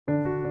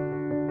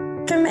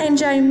Kim and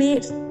Jay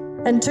met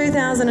in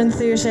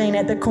 2013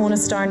 at the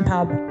Cornerstone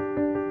pub.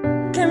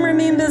 Kim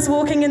remembers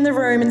walking in the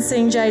room and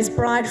seeing Jay's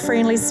bright,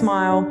 friendly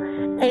smile,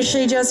 and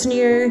she just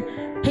knew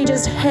he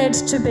just had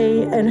to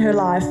be in her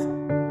life.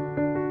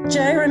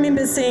 Jay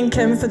remembers seeing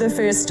Kim for the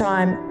first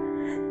time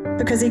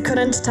because he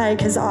couldn't take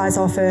his eyes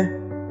off her.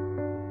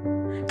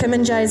 Kim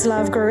and Jay's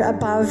love grew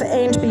above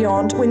and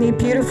beyond when their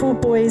beautiful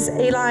boys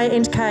Eli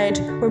and Cade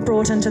were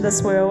brought into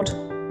this world.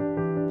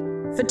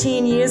 For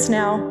 10 years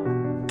now,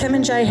 Kim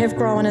and Jay have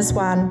grown as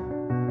one.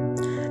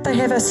 They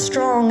have a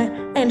strong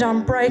and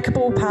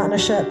unbreakable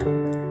partnership.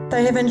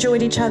 They have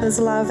enjoyed each other's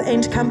love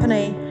and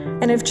company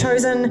and have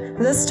chosen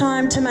this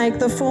time to make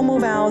the formal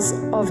vows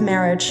of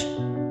marriage.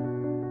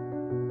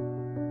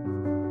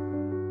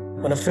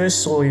 When I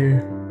first saw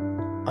you,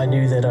 I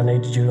knew that I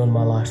needed you in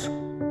my life,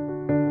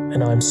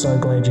 and I am so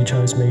glad you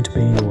chose me to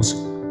be yours.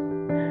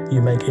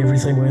 You make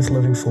everything worth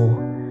living for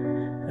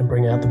and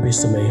bring out the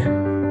best of me.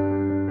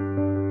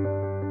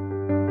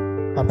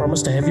 I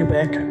promise to have your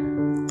back.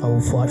 I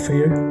will fight for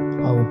you.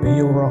 I will be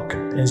your rock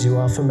as you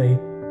are for me,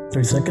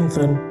 through thick and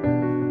thin.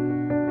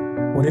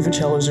 Whatever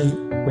challenges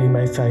we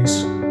may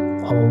face,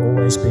 I will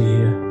always be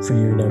here for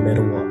you no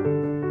matter what.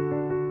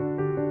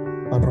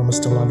 I promise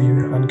to love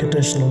you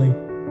unconditionally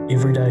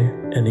every day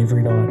and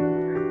every night.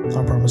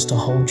 I promise to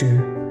hold you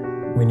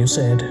when you're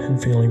sad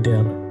and feeling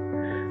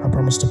down. I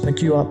promise to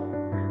pick you up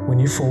when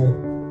you fall.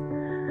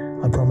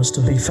 I promise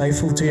to be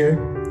faithful to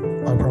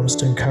you. I promise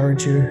to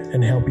encourage you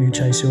and help you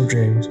chase your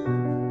dreams.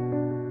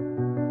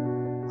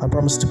 I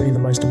promise to be the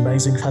most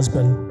amazing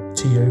husband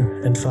to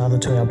you and father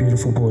to our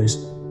beautiful boys.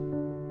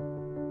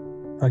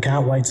 I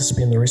can't wait to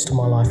spend the rest of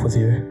my life with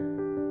you.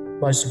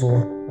 Most of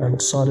all, I'm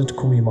excited to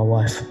call you my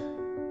wife.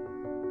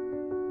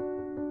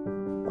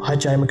 I,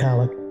 Jay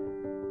McCulloch,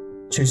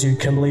 choose you,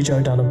 Kimberly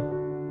Jo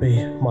Dunham,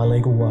 be my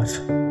legal wife.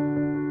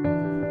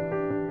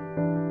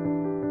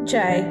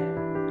 Jay,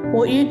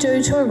 what you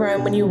do to a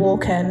room when you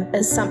walk in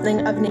is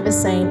something I've never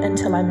seen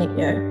until I met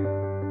you.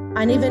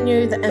 I never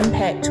knew the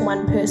impact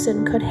one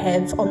person could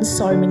have on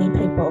so many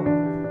people.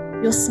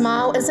 Your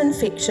smile is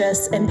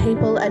infectious and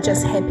people are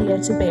just happier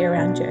to be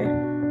around you.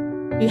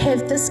 You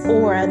have this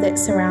aura that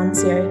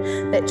surrounds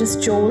you that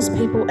just draws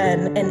people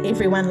in and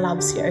everyone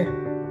loves you.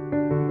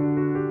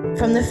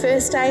 From the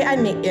first day I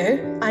met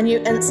you, I knew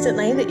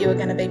instantly that you were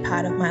going to be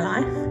part of my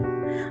life.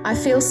 I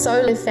feel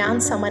so to have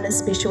found someone as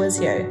special as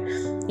you.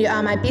 You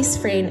are my best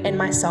friend and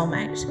my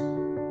soulmate.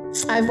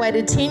 I've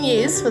waited 10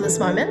 years for this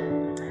moment,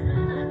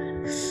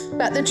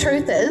 but the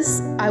truth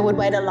is, I would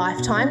wait a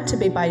lifetime to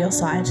be by your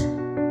side.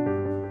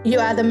 You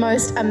are the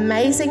most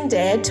amazing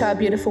dad to our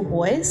beautiful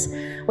boys.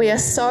 We are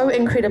so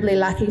incredibly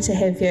lucky to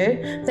have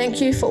you. Thank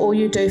you for all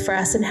you do for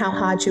us and how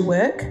hard you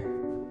work.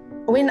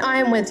 When I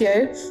am with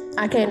you,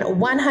 I can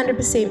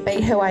 100%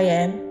 be who I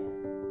am.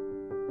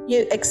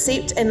 You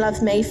accept and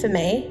love me for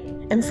me,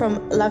 and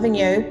from loving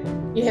you,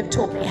 you have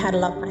taught me how to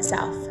love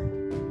myself.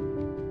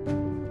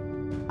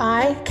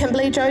 I,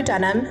 Kimberly Jo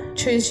Dunham,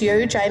 choose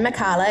you, Jay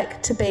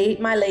McCulloch, to be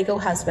my legal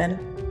husband.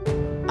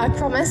 I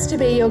promise to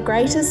be your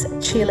greatest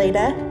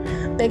cheerleader,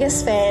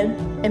 biggest fan,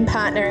 and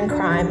partner in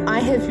crime. I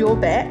have your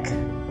back,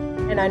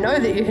 and I know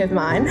that you have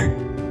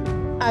mine.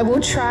 I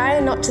will try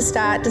not to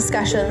start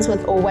discussions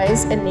with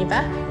always and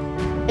never,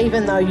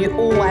 even though you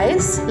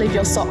always leave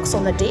your socks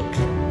on the deck.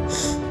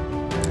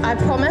 I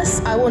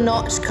promise I will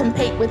not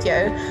compete with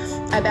you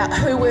about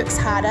who works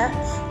harder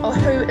or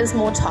who is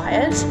more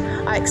tired.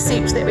 I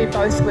accept that we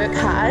both work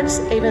hard,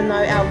 even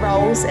though our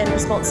roles and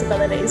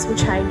responsibilities will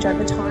change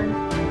over time.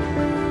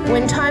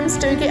 When times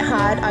do get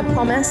hard, I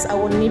promise I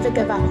will never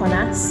give up on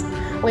us.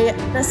 We are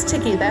in this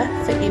together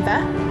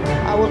forever.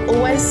 I will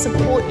always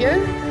support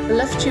you,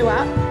 lift you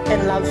up,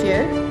 and love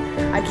you.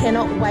 I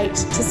cannot wait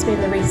to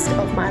spend the rest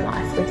of my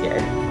life with you.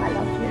 I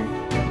love you.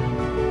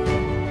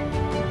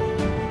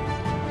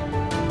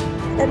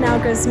 It now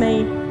gives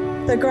me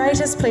the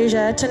greatest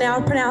pleasure to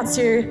now pronounce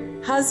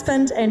you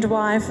husband and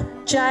wife.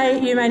 Jay,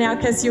 you may now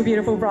kiss your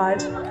beautiful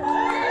bride.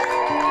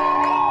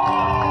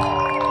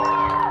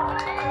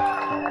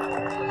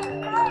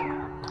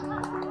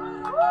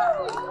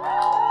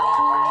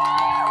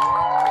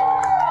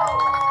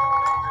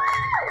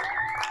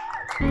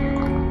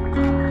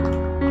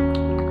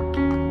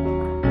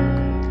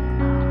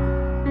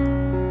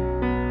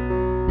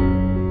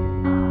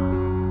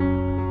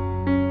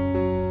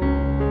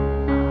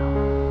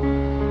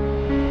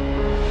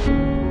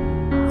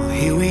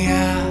 Here we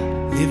are,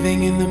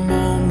 living in the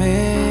moment,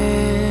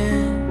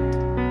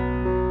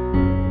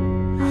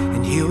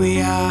 and here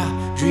we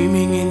are,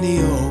 dreaming in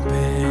the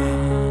open.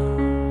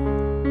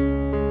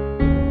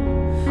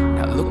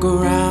 Now look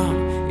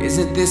around,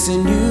 isn't this a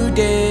new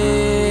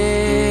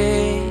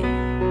day?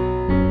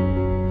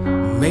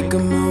 Make a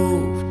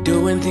move,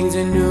 doing things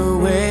a new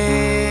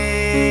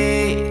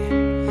way,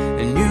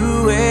 a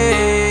new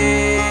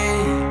way.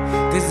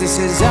 'Cause this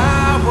is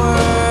our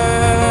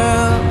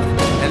world,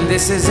 and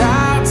this is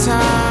our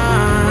time.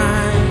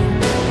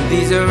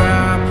 These are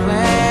our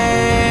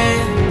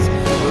plans,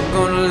 we're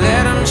gonna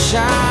let them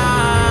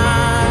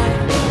shine.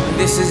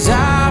 This is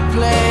our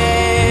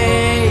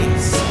place,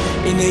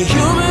 the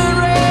human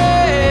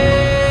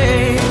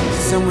race,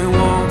 and we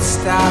won't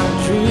stop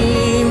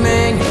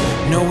dreaming.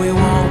 No, we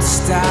won't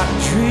stop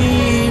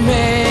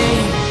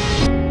dreaming.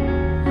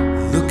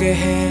 Look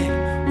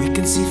ahead, we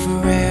can see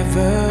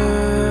forever.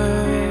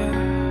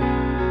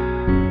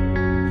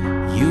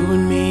 You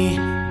and me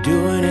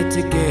doing it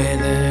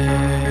together.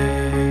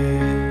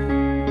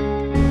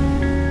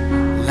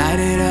 Light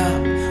it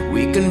up,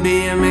 we can be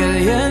a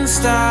million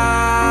stars.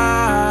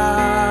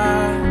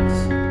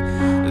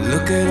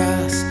 Look at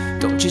us,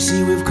 don't you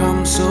see we've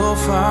come so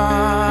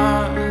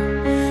far?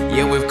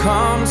 Yeah, we've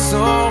come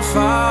so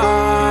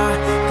far.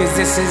 'Cause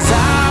this is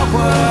our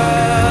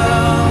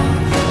world,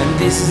 and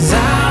this is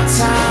our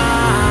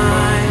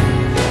time,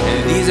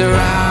 and these are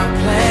our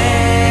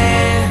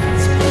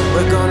plans.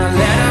 We're gonna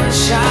let them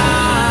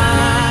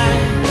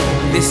shine.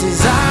 This is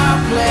our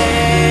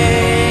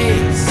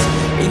place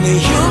in the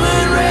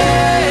human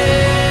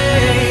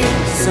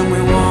race, and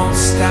we won't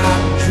stop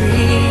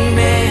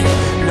dreaming.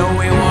 No,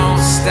 we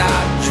won't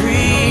stop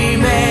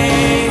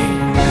dreaming.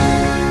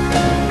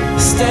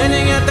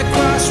 Standing at the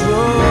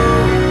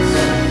crossroads,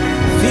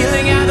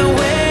 feeling how the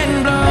wind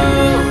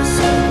blows.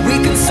 We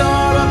can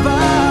soar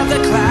above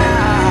the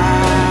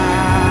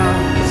clouds.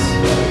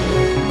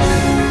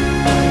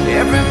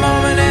 Every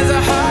moment has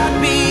a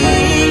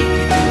heartbeat,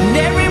 and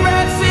every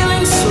breath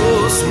feeling so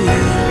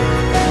sweet.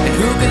 And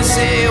who can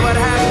say what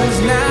happens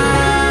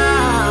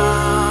now?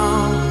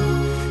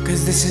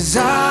 'Cause this is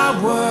our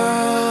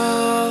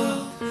world,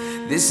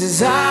 this is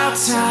our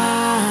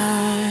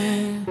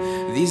time,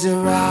 these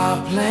are our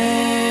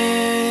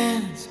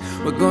plans.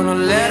 We're gonna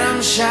let them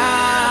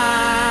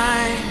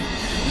shine.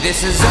 This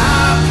is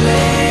our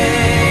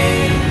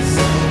place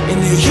in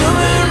the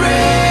human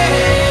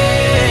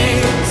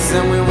race,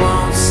 and we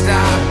won't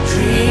stop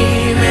dreaming.